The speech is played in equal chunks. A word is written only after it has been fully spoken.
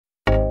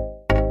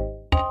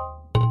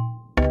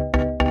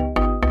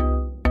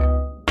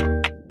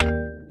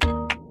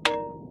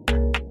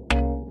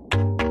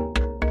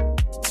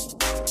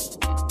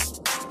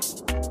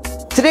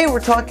Today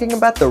we're talking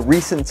about the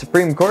recent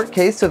Supreme Court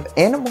case of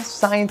animal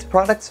science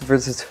products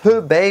versus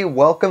Hebei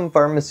Welcome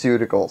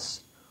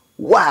Pharmaceuticals.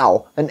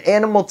 Wow, an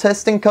animal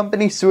testing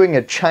company suing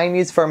a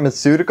Chinese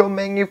pharmaceutical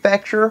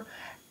manufacturer?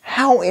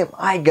 How am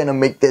I gonna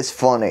make this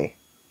funny?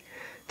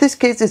 This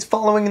case is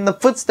following in the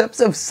footsteps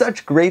of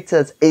such greats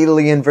as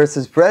Alien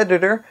vs.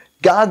 Predator,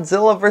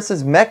 Godzilla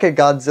vs.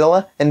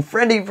 Mechagodzilla, and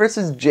Freddy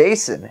vs.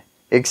 Jason.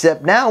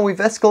 Except now we've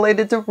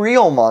escalated to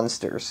real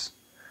monsters.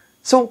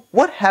 So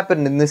what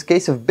happened in this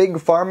case of Big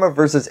Pharma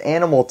versus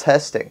animal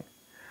testing?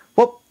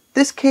 Well,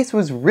 this case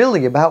was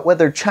really about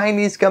whether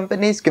Chinese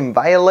companies can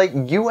violate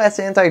US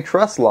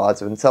antitrust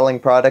laws when selling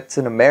products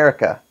in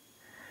America.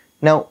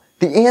 Now,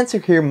 the answer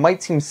here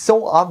might seem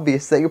so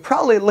obvious that you're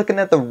probably looking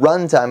at the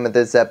runtime of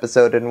this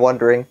episode and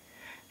wondering,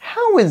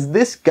 how is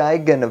this guy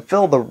gonna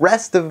fill the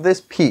rest of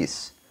this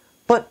piece?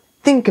 But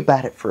think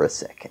about it for a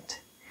second.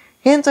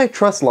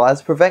 Antitrust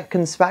laws prevent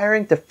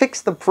conspiring to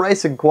fix the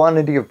price and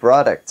quantity of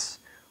products,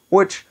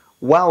 which,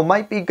 while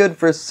might be good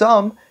for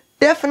some,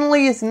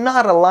 definitely is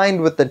not aligned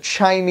with the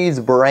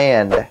Chinese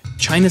brand.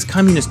 China's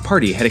Communist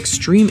Party had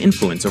extreme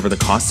influence over the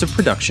costs of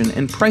production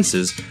and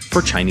prices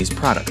for Chinese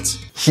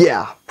products.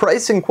 Yeah,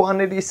 price and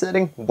quantity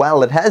setting,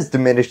 while it has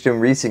diminished in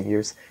recent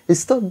years, is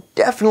still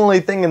definitely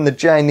a thing in the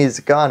Chinese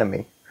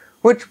economy.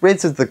 Which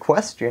raises the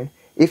question,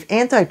 if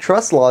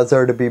antitrust laws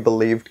are to be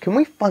believed, can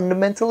we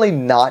fundamentally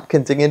not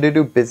continue to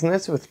do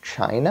business with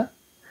China?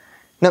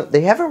 Now,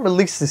 they haven't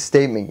released a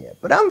statement yet,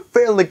 but I'm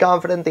fairly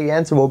confident the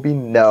answer will be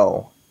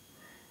no.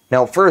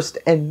 Now first,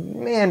 and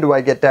man do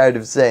I get tired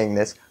of saying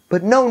this,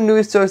 but no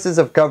news sources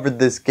have covered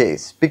this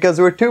case, because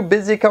we're too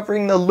busy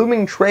covering the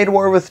looming trade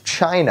war with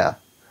China.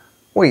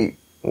 Wait,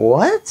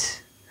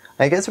 what?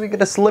 I guess we could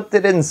have slipped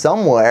it in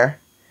somewhere.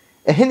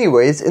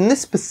 Anyways, in this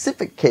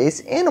specific case,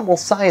 Animal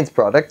Science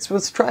Products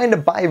was trying to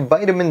buy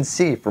vitamin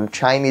C from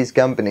Chinese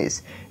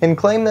companies and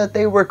claimed that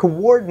they were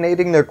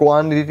coordinating their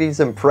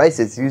quantities and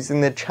prices using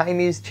the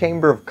Chinese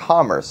Chamber of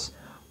Commerce,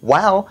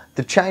 while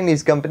the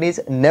Chinese companies,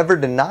 never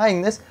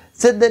denying this,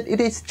 said that it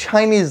is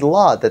Chinese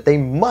law that they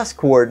must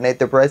coordinate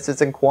their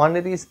prices and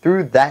quantities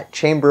through that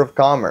Chamber of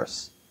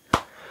Commerce.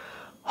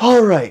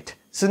 Alright,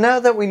 so now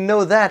that we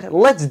know that,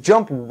 let's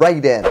jump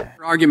right in.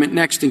 Argument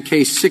next in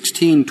case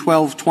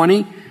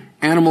 16-1220.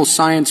 Animal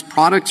Science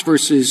Products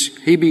versus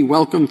Hebei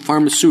Welcome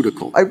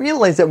Pharmaceutical. I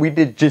realize that we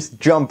did just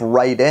jump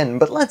right in,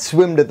 but let's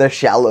swim to the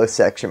shallow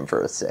section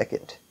for a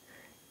second.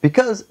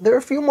 Because there are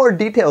a few more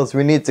details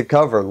we need to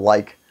cover,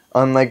 like,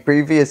 unlike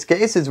previous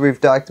cases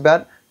we've talked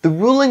about, the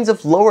rulings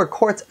of lower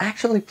courts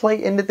actually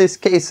play into this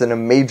case in a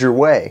major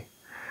way.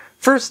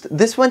 First,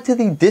 this went to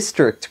the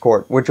District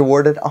Court, which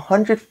awarded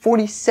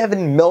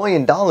 $147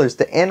 million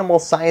to Animal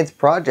Science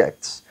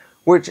Projects.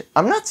 Which,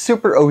 I'm not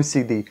super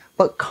OCD,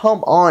 but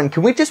come on,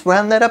 can we just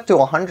round that up to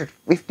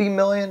 $150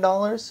 million?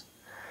 So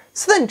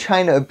then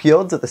China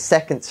appealed to the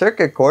Second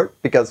Circuit Court,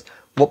 because,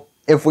 well,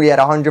 if we had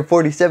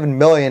 $147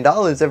 million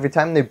every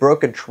time they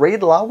broke a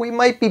trade law, we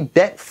might be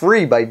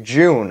debt-free by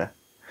June.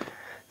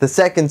 The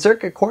Second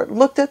Circuit Court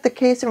looked at the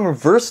case and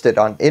reversed it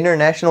on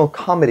international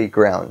comedy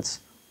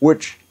grounds,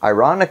 which,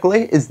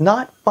 ironically, is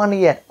not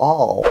funny at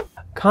all.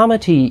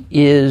 Comity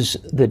is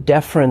the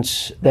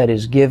deference that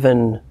is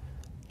given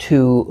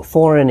to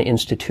foreign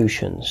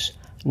institutions,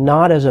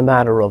 not as a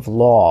matter of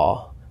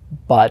law,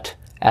 but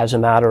as a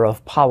matter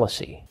of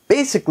policy.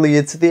 Basically,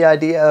 it's the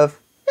idea of,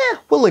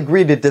 we'll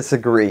agree to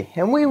disagree,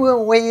 and we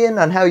won't weigh in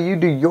on how you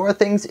do your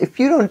things if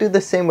you don't do the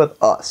same with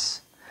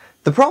us.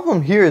 The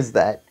problem here is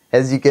that,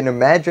 as you can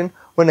imagine,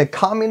 when a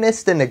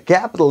communist and a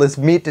capitalist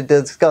meet to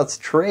discuss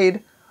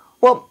trade,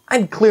 well,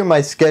 I'd clear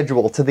my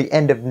schedule to the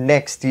end of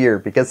next year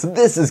because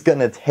this is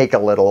gonna take a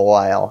little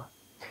while.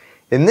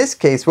 In this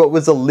case, what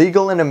was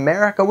illegal in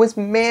America was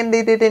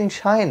mandated in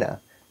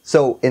China.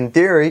 So, in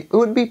theory, it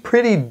would be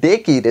pretty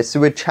dicky to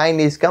sue a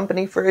Chinese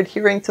company for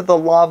adhering to the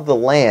law of the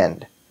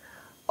land.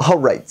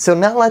 Alright, so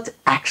now let's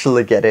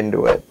actually get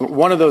into it.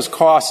 One of those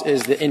costs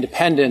is the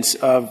independence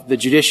of the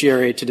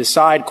judiciary to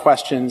decide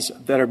questions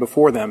that are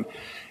before them.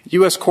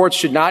 U.S. courts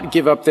should not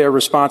give up their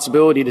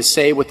responsibility to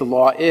say what the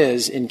law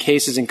is in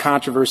cases and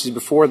controversies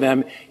before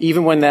them,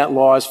 even when that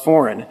law is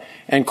foreign.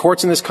 And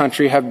courts in this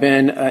country have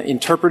been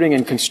interpreting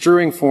and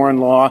construing foreign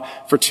law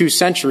for 2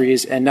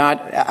 centuries and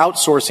not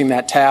outsourcing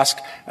that task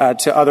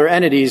to other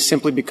entities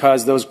simply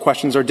because those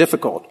questions are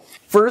difficult.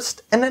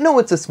 First, and I know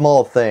it's a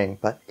small thing,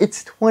 but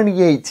it's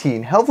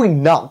 2018. How have we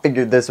not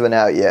figured this one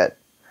out yet?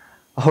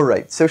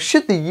 Alright, so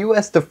should the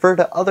US defer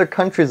to other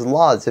countries'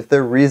 laws if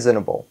they're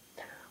reasonable?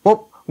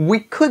 Well,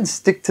 we could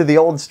stick to the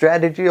old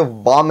strategy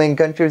of bombing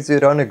countries we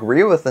don't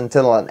agree with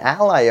until an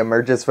ally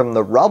emerges from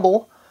the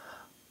rubble.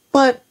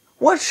 But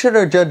what should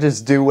our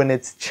judges do when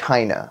it's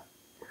China?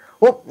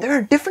 Well, there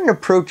are different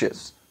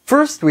approaches.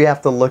 First, we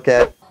have to look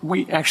at...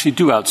 We actually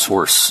do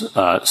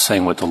outsource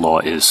saying what the law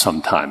is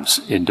sometimes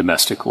in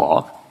domestic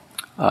law.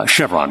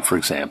 Chevron, for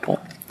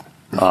example.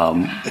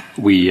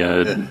 We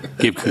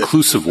give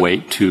conclusive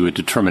weight to a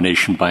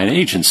determination by an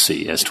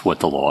agency as to what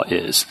the law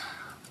is.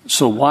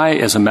 So why,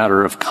 as a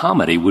matter of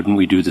comedy, wouldn't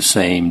we do the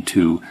same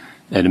to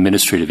an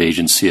administrative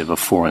agency of a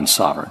foreign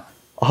sovereign.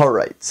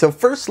 Alright, so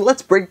first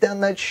let's break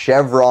down that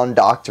Chevron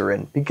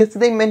doctrine. Because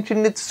they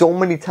mentioned it so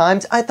many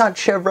times, I thought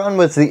Chevron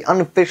was the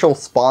unofficial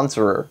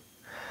sponsorer.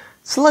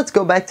 So let's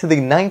go back to the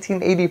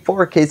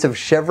 1984 case of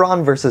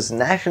Chevron versus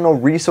National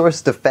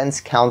Resource Defense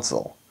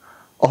Council.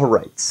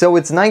 Alright, so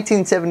it's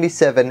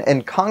 1977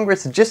 and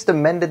Congress just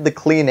amended the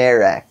Clean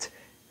Air Act.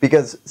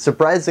 Because,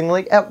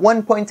 surprisingly, at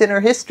one point in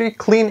our history,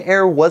 clean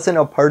air wasn't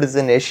a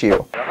partisan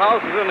issue. The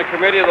House is in the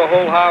Committee of the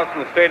Whole House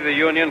in the State of the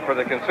Union for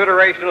the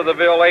consideration of the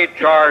bill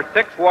H.R.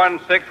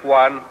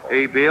 6161,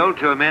 a bill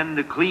to amend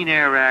the Clean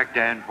Air Act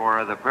and for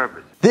other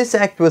purposes. This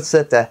act was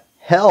set to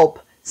help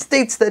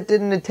states that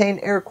didn't attain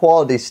air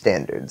quality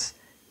standards.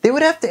 They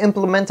would have to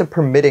implement a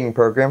permitting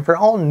program for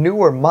all new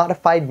or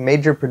modified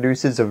major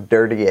producers of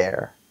dirty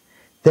air.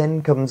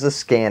 Then comes a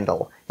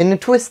scandal, in a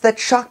twist that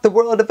shocked the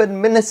world of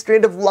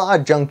administrative law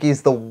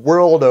junkies the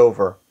world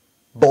over.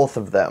 Both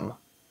of them.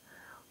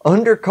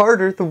 Under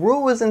Carter, the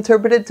rule was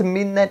interpreted to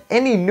mean that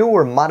any new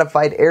or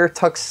modified air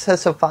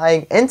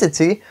toxicifying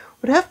entity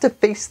would have to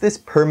face this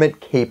permit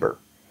caper.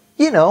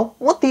 You know,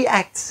 what the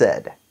act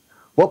said.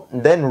 Well,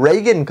 then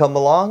Reagan come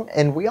along,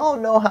 and we all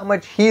know how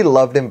much he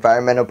loved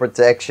environmental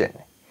protection.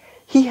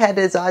 He had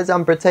his eyes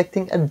on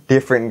protecting a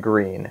different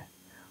green.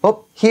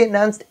 Well, he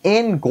announced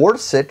Ann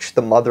Gorsuch,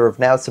 the mother of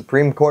now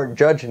Supreme Court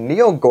Judge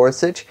Neil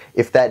Gorsuch,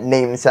 if that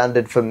name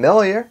sounded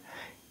familiar,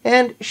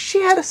 and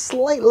she had a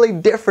slightly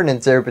different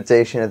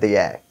interpretation of the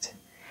act.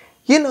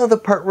 You know the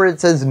part where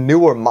it says new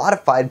or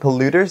modified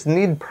polluters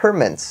need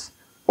permits.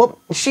 Well,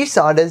 she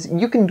saw it as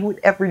you can do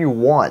whatever you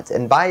want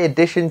and buy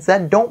additions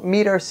that don't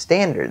meet our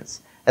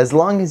standards, as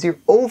long as your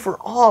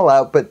overall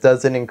output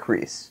doesn't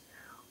increase.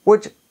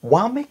 Which,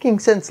 while making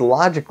sense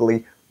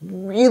logically,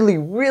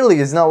 really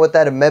is not what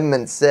that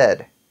amendment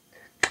said.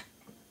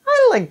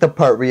 I like the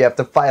part where you have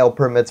to file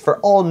permits for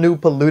all new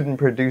pollutant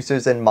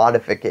producers and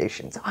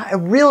modifications. I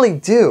really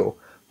do.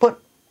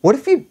 But what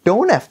if you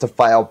don't have to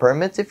file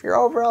permits if your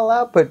overall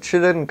output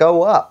shouldn't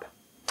go up?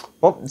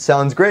 Well,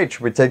 sounds great.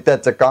 Should we take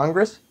that to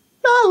Congress?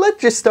 No,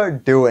 let's just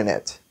start doing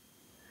it.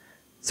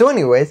 So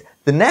anyways,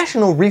 the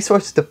National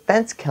Resource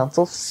Defense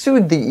Council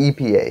sued the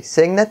EPA,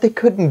 saying that they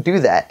couldn't do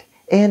that,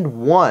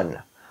 and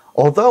won.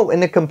 Although,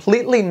 in a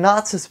completely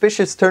not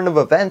suspicious turn of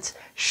events,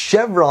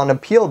 Chevron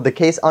appealed the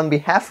case on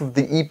behalf of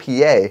the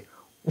EPA.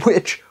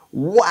 Which,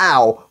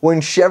 wow,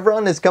 when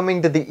Chevron is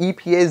coming to the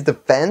EPA's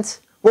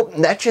defense, well,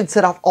 that should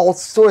set off all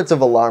sorts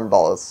of alarm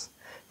bells.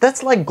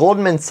 That's like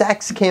Goldman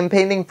Sachs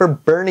campaigning for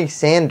Bernie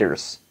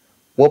Sanders.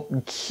 Well,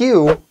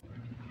 cue.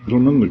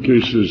 Gentlemen, the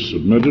case is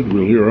submitted.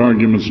 We'll hear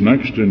arguments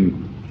next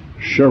in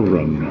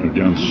Chevron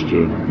against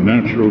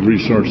Natural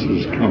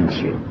Resources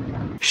Council.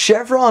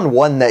 Chevron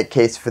won that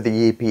case for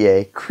the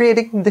EPA,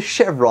 creating the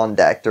Chevron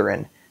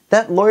doctrine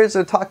that lawyers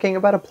are talking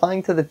about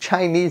applying to the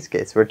Chinese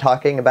case we're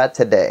talking about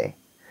today.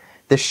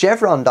 The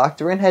Chevron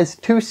doctrine has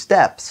two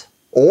steps,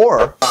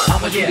 or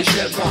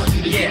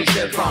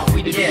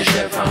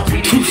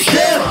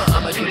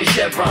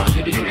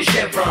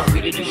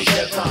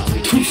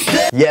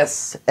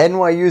yes,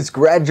 NYU's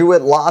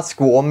graduate law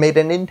school made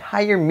an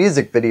entire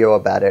music video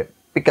about it,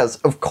 because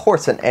of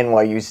course an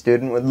NYU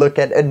student would look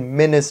at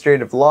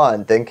administrative law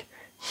and think,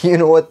 you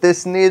know what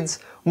this needs?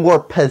 More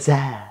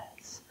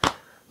pizzazz.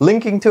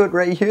 Linking to it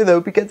right here though,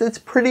 because it's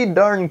pretty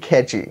darn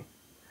catchy.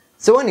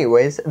 So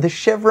anyways, the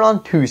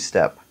Chevron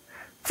two-step.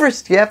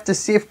 First, you have to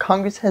see if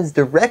Congress has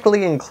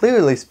directly and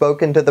clearly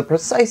spoken to the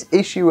precise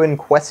issue in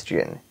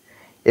question.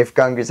 If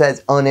Congress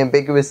has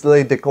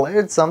unambiguously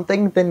declared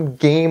something, then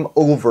game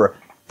over.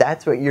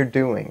 That's what you're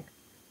doing.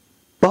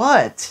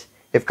 But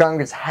if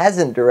Congress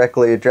hasn't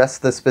directly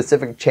addressed the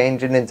specific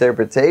change in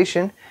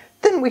interpretation,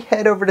 then we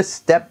head over to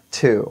step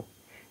 2.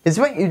 Is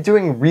what you're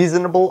doing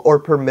reasonable or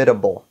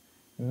permittable?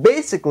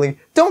 Basically,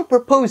 don't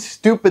propose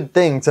stupid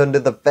things under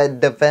the Fed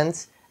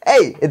defense.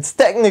 Hey, it's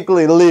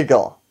technically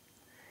legal.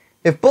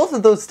 If both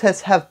of those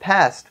tests have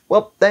passed,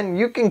 well, then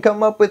you can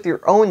come up with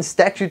your own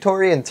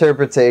statutory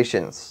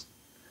interpretations.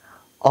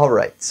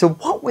 Alright, so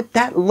what would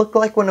that look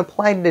like when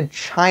applied to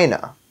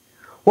China?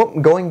 Well,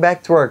 going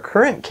back to our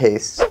current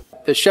case,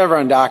 the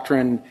Chevron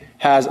doctrine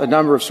has a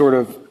number of sort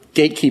of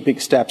gatekeeping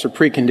steps or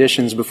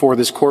preconditions before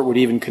this court would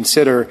even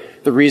consider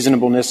the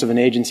reasonableness of an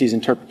agency's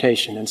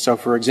interpretation. And so,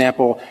 for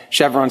example,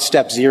 Chevron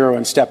step 0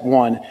 and step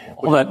 1.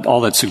 Well,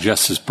 all that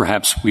suggests is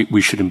perhaps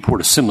we should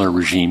import a similar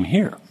regime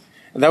here.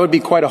 That would be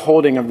quite a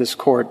holding of this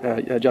court,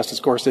 Justice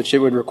Gorsuch. It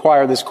would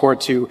require this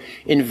court to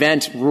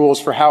invent rules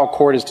for how a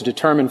court is to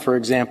determine, for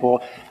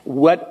example,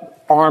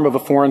 what arm of a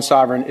foreign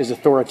sovereign is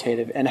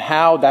authoritative and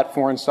how that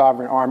foreign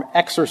sovereign arm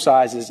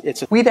exercises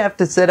its authority. We'd have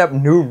to set up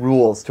new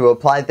rules to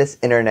apply this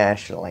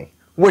internationally.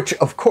 Which,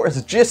 of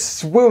course, just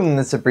swooned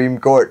the Supreme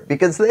Court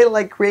because they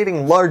like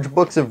creating large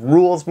books of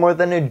rules more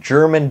than a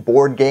German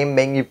board game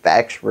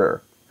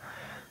manufacturer.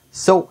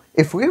 So,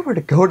 if we were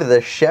to go to the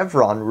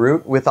Chevron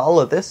route with all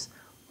of this,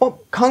 well,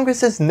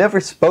 Congress has never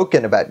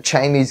spoken about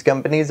Chinese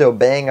companies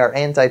obeying our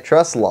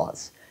antitrust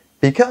laws.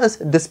 Because,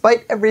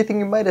 despite everything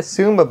you might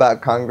assume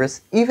about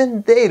Congress,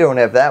 even they don't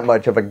have that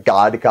much of a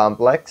god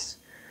complex.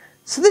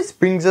 So this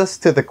brings us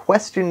to the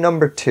question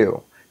number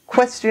 2,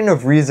 question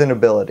of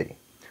reasonability,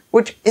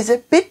 which is a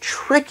bit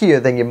trickier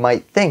than you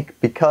might think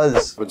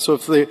because... So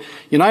if the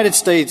United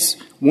States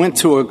went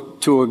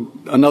to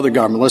another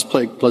government,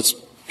 let's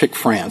pick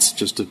France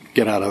just to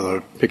get out of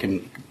the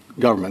picking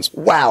governments.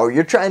 Wow,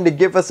 you're trying to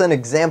give us an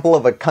example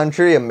of a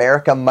country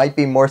America might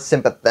be more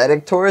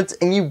sympathetic towards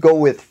and you go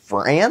with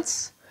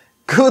France?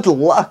 Good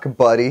luck,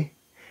 buddy.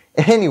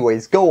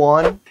 Anyways, go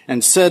on.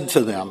 And said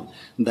to them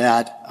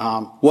that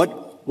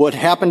what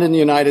happened in the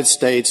United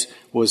States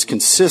was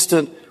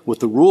consistent with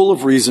the rule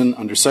of reason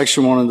under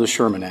Section 1 of the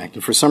Sherman Act.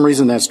 And for some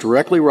reason that's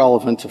directly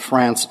relevant to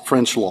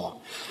French law.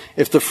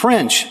 If a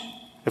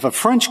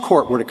French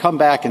court were to come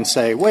back and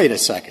say, wait a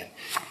second,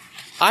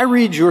 I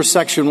read your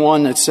Section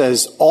 1 that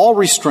says all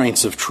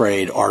restraints of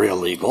trade are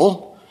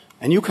illegal,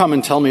 and you come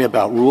and tell me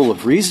about rule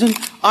of reason.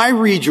 I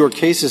read your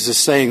cases as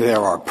saying there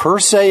are per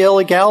se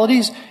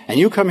illegalities, and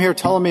you come here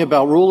telling me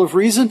about rule of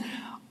reason.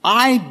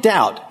 I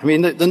doubt. I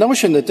mean, the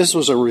notion that this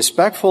was a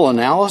respectful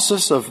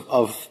analysis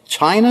of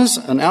China's,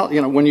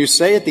 when you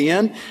say at the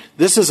end,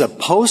 this is a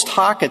post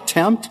hoc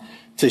attempt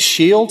to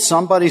shield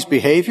somebody's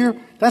behavior,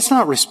 that's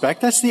not respect.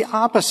 That's the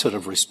opposite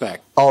of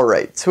respect.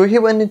 Alright, so he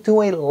went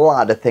into a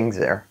lot of things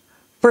there.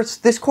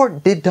 First, this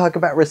court did talk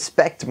about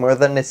respect more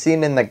than a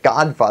scene in The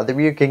Godfather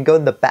where you can go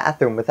to the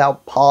bathroom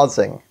without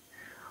pausing.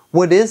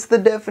 What is the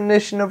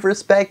definition of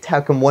respect?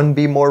 How can one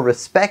be more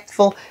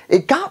respectful?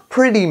 It got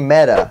pretty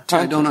meta.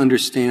 I don't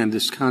understand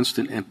this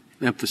constant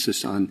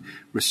emphasis on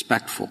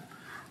respectful.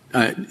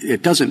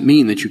 It doesn't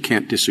mean that you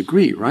can't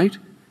disagree, right?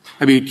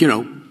 I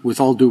mean, with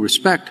all due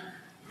respect,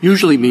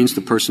 usually means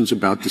the person's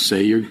about to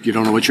say you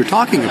don't know what you're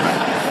talking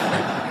about.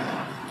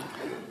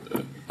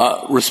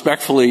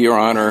 Respectfully, Your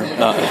Honor.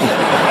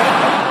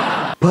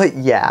 But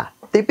yeah,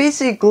 they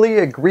basically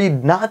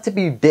agreed not to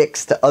be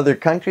dicks to other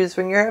countries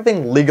when you're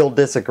having legal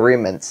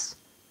disagreements.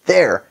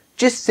 There,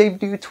 just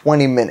saved you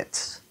 20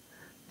 minutes.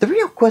 The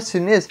real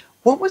question is,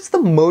 what was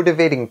the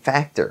motivating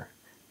factor?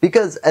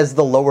 Because as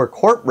the lower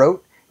court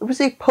wrote, it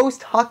was a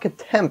post hoc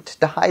attempt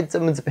to hide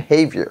someone's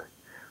behavior.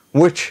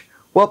 Which,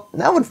 well,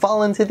 that would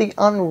fall into the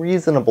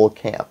unreasonable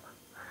camp.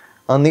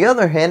 On the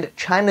other hand,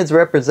 China's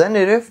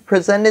representative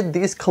presented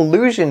these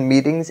collusion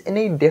meetings in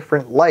a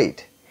different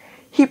light.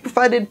 He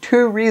provided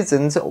 2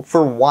 reasons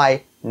for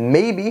why,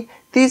 maybe,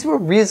 these were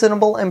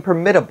reasonable and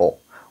permittable,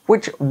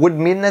 which would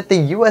mean that the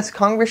US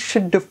Congress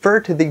should defer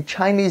to the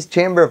Chinese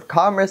Chamber of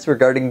Commerce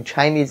regarding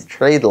Chinese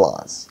trade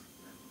laws.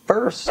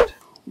 First,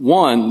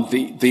 one,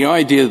 the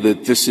idea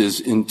that this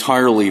is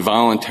entirely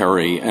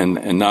voluntary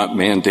and not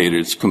mandated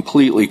is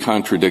completely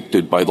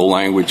contradicted by the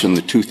language in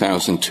the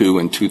 2002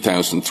 and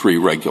 2003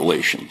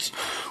 regulations,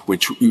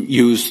 which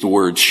use the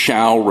word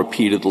shall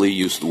repeatedly,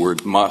 use the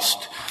word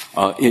must.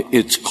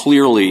 It's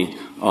clearly,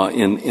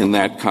 in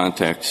that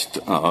context,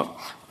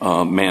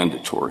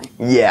 mandatory.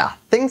 Yeah,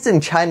 things in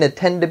China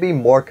tend to be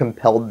more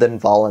compelled than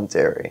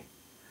voluntary.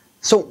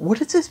 So what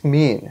does this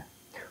mean?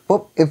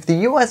 Well, if the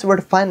US were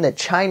to find that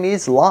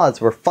Chinese laws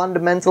were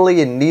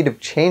fundamentally in need of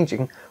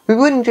changing, we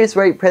wouldn't just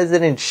write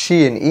President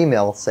Xi an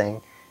email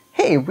saying,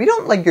 hey, we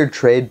don't like your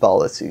trade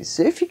policies,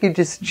 so if you could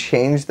just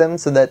change them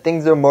so that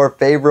things are more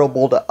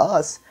favorable to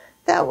us,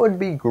 that would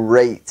be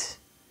great.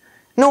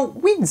 No,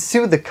 we'd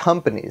sue the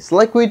companies,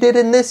 like we did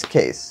in this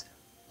case.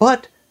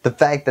 But the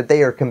fact that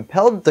they are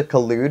compelled to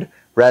collude,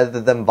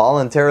 rather than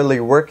voluntarily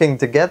working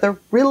together,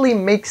 really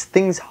makes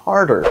things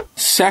harder.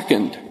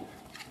 Second,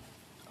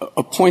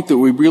 a point that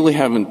we really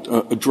haven't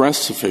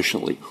addressed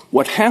sufficiently.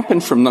 What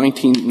happened from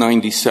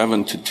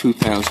 1997 to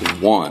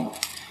 2001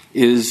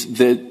 is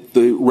that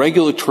the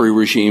regulatory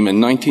regime in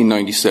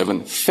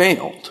 1997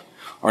 failed.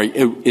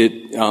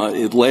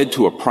 It led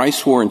to a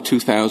price war in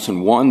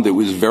 2001 that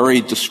was very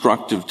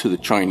destructive to the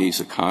Chinese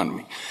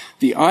economy.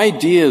 The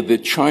idea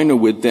that China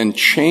would then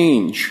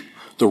change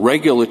the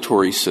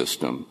regulatory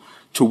system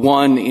to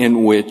one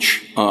in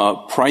which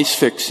price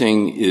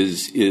fixing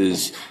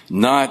is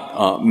not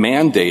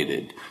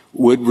mandated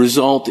would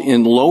result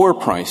in lower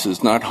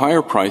prices, not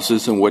higher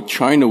prices, and what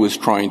China was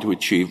trying to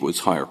achieve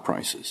was higher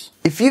prices.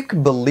 If you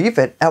could believe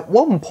it, at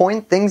one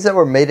point things that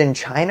were made in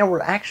China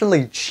were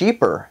actually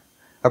cheaper.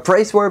 A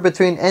price war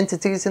between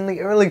entities in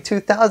the early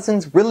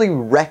 2000s really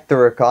wrecked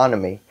their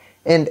economy.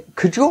 And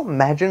could you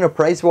imagine a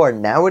price war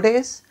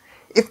nowadays?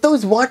 If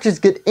those watches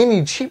get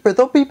any cheaper,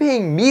 they'll be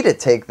paying me to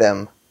take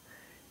them.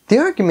 The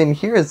argument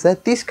here is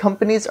that these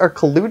companies are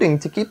colluding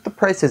to keep the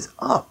prices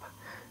up.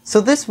 So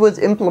this was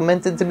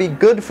implemented to be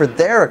good for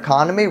their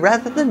economy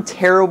rather than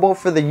terrible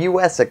for the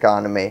US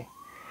economy.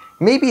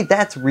 Maybe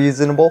that's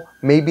reasonable,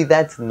 maybe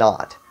that's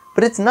not.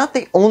 But it's not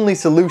the only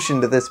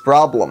solution to this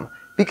problem,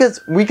 because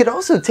we could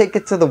also take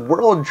it to the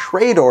World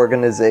Trade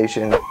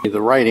Organization.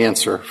 The right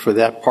answer for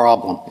that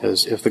problem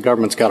is, if the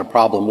government's got a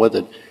problem with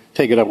it,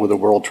 take it up with the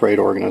World Trade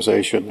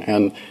Organization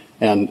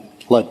and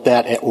let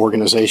that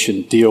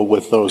organization deal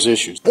with those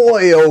issues.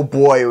 Boy, oh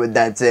boy, would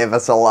that save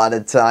us a lot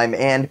of time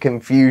and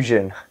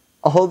confusion.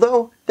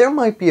 Although, there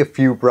might be a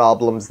few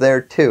problems there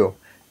too,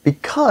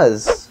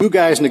 because... You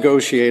guys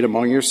negotiate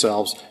among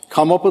yourselves,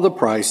 come up with a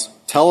price,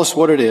 tell us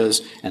what it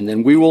is, and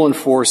then we will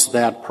enforce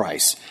that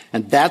price.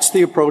 And that's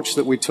the approach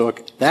that we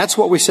took. That's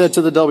what we said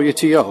to the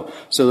WTO.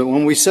 So that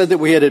when we said that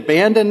we had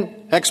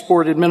abandoned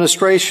export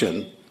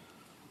administration,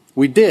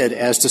 we did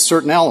as to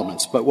certain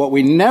elements. But what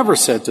we never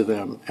said to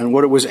them, and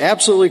what it was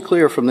absolutely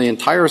clear from the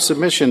entire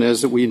submission,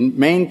 is that we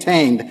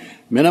maintained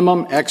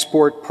minimum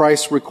export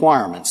price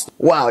requirements.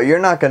 Wow, you're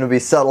not going to be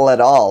subtle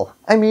at all.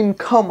 I mean,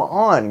 come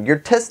on. You're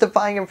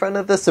testifying in front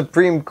of the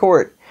Supreme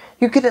Court.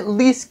 You could at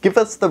least give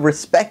us the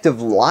respect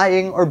of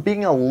lying or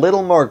being a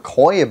little more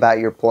coy about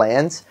your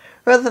plans,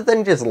 rather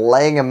than just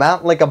laying them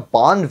out like a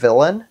Bond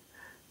villain.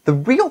 The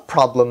real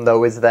problem,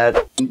 though, is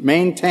that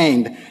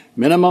maintained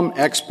minimum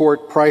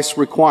export price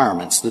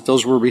requirements, that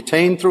those were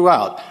retained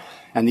throughout.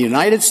 And the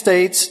United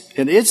States,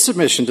 in its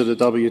submission to the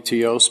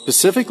WTO,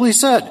 specifically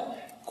said,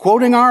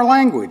 quoting our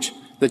language,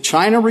 that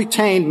China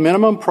retained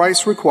minimum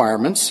price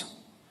requirements,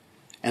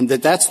 and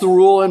that that's the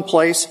rule in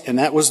place, and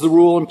that was the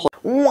rule in place.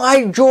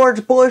 Why,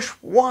 George Bush?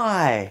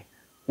 Why?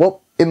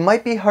 Well, it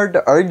might be hard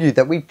to argue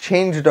that we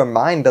changed our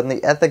mind on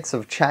the ethics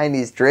of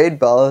Chinese trade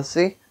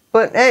policy.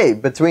 But hey,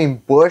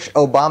 between Bush,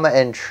 Obama,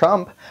 and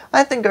Trump,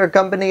 I think our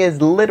company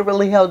has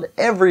literally held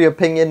every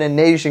opinion a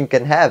nation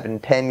can have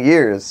in 10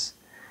 years.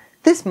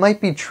 This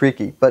might be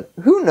tricky, but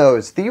who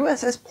knows, the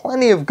US has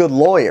plenty of good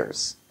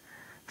lawyers.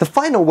 The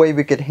final way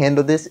we could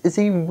handle this is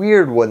a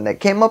weird one that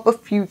came up a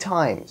few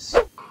times.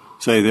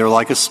 Say they're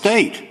like a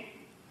state.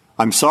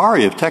 I'm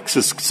sorry, if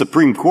Texas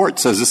Supreme Court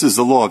says this is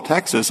the law of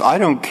Texas, I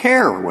don't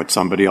care what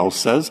somebody else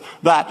says.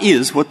 That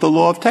is what the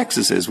law of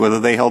Texas is, whether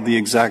they held the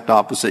exact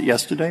opposite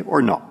yesterday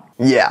or not.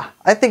 Yeah,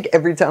 I think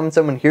every time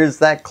someone hears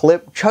that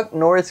clip, Chuck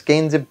Norris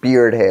gains a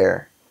beard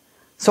hair.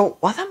 So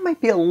while that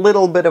might be a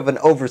little bit of an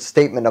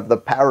overstatement of the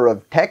power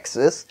of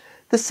Texas,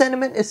 the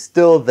sentiment is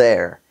still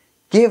there.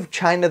 Give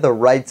China the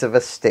rights of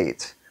a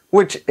state.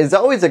 Which is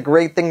always a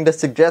great thing to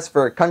suggest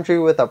for a country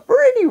with a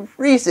pretty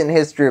recent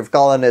history of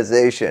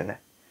colonization.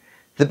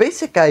 The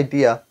basic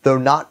idea, though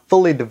not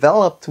fully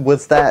developed,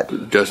 was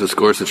that Justice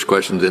Gorsuch's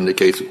questions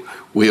indicates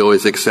we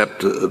always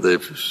accept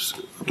the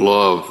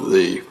law of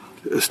the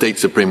state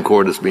Supreme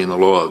Court as being the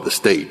law of the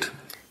state.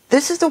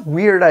 This is a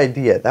weird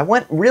idea that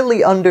went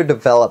really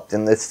underdeveloped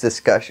in this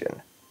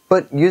discussion.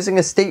 But using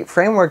a state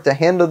framework to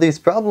handle these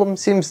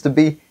problems seems to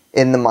be,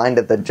 in the mind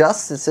of the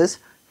justices,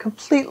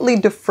 completely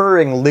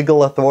deferring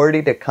legal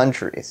authority to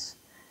countries.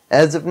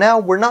 As of now,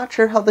 we're not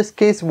sure how this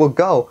case will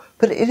go,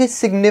 but it is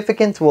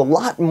significant to a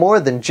lot more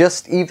than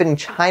just even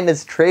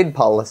China's trade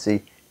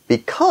policy,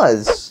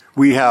 because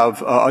we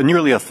have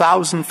nearly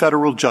 1,000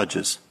 federal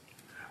judges.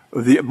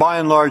 By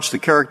and large, the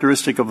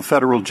characteristic of a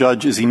federal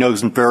judge is he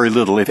knows very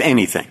little, if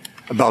anything,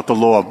 about the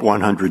law of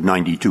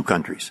 192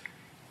 countries.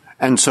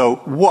 And so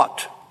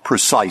what,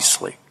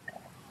 precisely,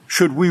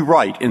 should we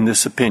write in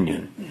this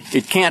opinion?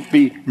 It can't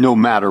be no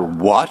matter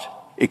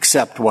what,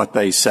 except what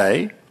they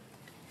say.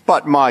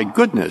 But my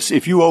goodness,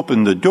 if you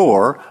open the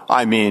door,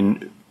 I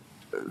mean,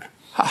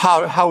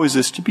 how is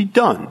this to be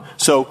done?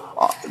 So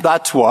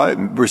that's why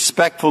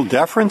respectful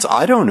deference,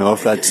 I don't know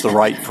if that's the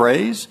right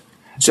phrase.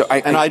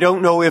 And I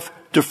don't know if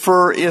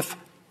defer if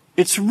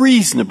it's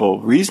reasonable.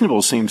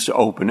 Reasonable seems to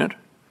open it.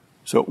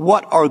 So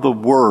what are the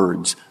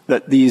words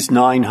that these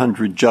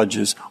 900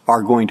 judges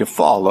are going to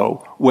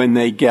follow when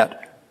they get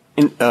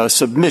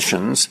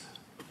submissions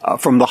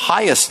from the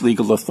highest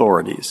legal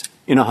authorities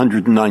in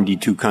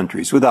 192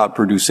 countries without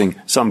producing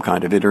some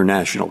kind of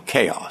international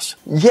chaos?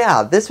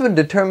 Yeah, this would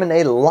determine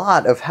a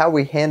lot of how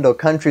we handle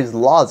countries'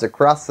 laws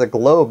across the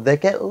globe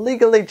that get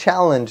legally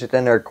challenged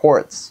in our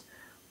courts.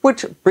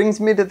 Which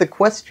brings me to the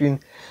question,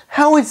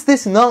 how has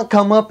this not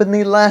come up in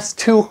the last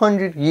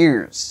 200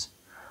 years?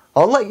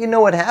 I'll let you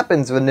know what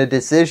happens when the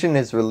decision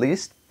is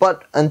released,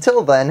 but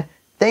until then,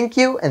 thank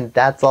you, and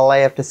that's all I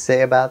have to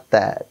say about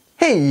that.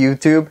 Hey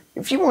YouTube,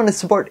 if you want to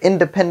support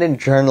independent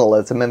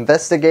journalism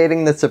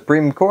investigating the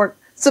Supreme Court,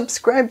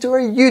 subscribe to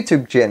our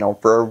YouTube channel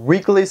for our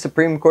weekly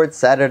Supreme Court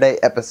Saturday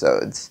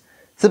episodes.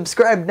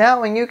 Subscribe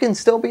now and you can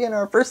still be in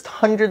our first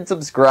 100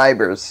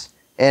 subscribers.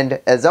 And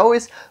as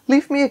always,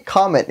 leave me a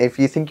comment if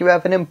you think you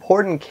have an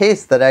important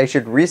case that I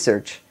should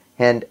research.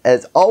 And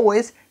as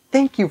always,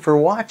 thank you for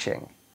watching.